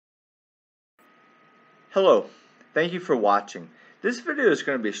Hello, thank you for watching. This video is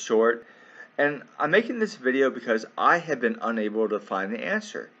going to be short, and I'm making this video because I have been unable to find the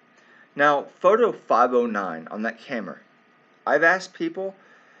answer. Now, photo 509 on that camera, I've asked people,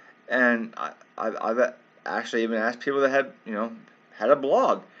 and I've actually even asked people that had a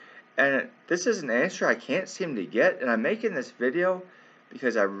blog, and this is an answer I can't seem to get, and I'm making this video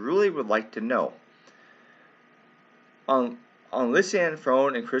because I really would like to know. On Lisanne,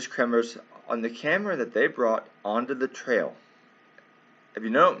 Fron, and Kris Kremmers, on the camera that they brought onto the trail. If you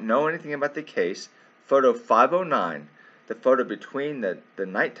don't know anything about the case, photo 509, the photo between the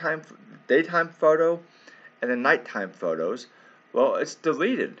daytime photo and the nighttime photos, well, it's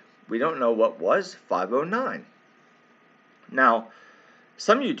deleted. We don't know what was 509. Now,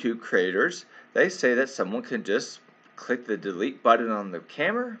 some YouTube creators, they say that someone can just click the delete button on the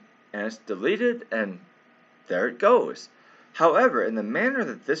camera and it's deleted and there it goes. However, in the manner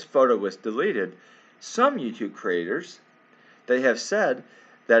that this photo was deleted, some YouTube creators, they have said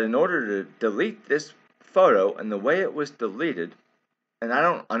that in order to delete this photo and the way it was deleted, and I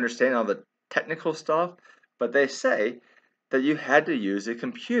don't understand all the technical stuff, but they say that you had to use a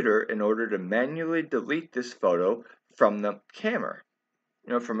computer in order to manually delete this photo from the camera,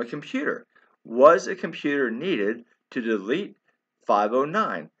 from a computer. Was a computer needed to delete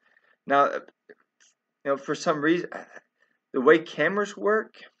 509? Now, for some reason, the way cameras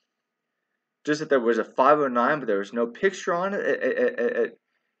work, just that there was a 509 but there was no picture on it,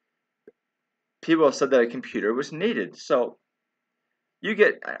 people have said that a computer was needed. So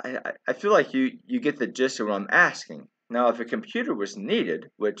I feel like you get the gist of what I'm asking. Now, if a computer was needed,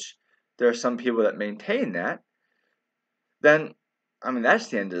 which there are some people that maintain that, then that's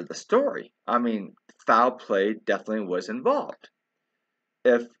the end of the story. Foul play definitely was involved.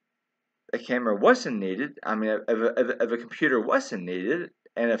 If a camera wasn't needed, if a computer wasn't needed,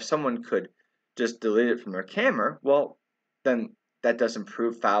 and if someone could just delete it from their camera, well, then that doesn't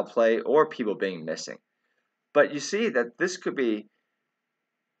prove foul play or people being missing. But you see that this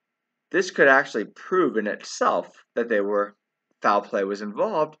could actually prove in itself that foul play was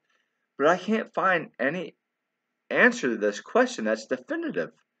involved, but I can't find any answer to this question that's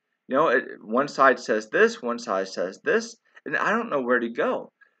definitive. One side says this, one side says this, and I don't know where to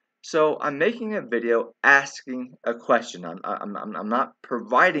go. So I'm making a video asking a question. I'm not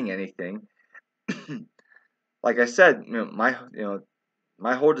providing anything. Like I said, my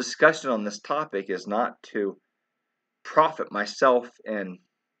whole discussion on this topic is not to profit myself in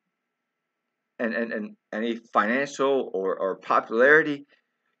any financial or popularity.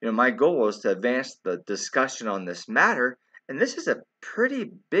 My goal is to advance the discussion on this matter, and this is a pretty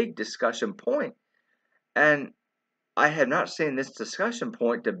big discussion point. And I have not seen this discussion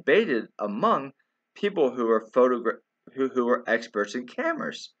point debated among people who are who are experts in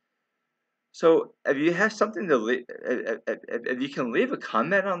cameras. So, if you have something to if you can leave a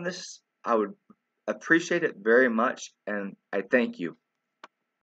comment on this, I would appreciate it very much, and I thank you.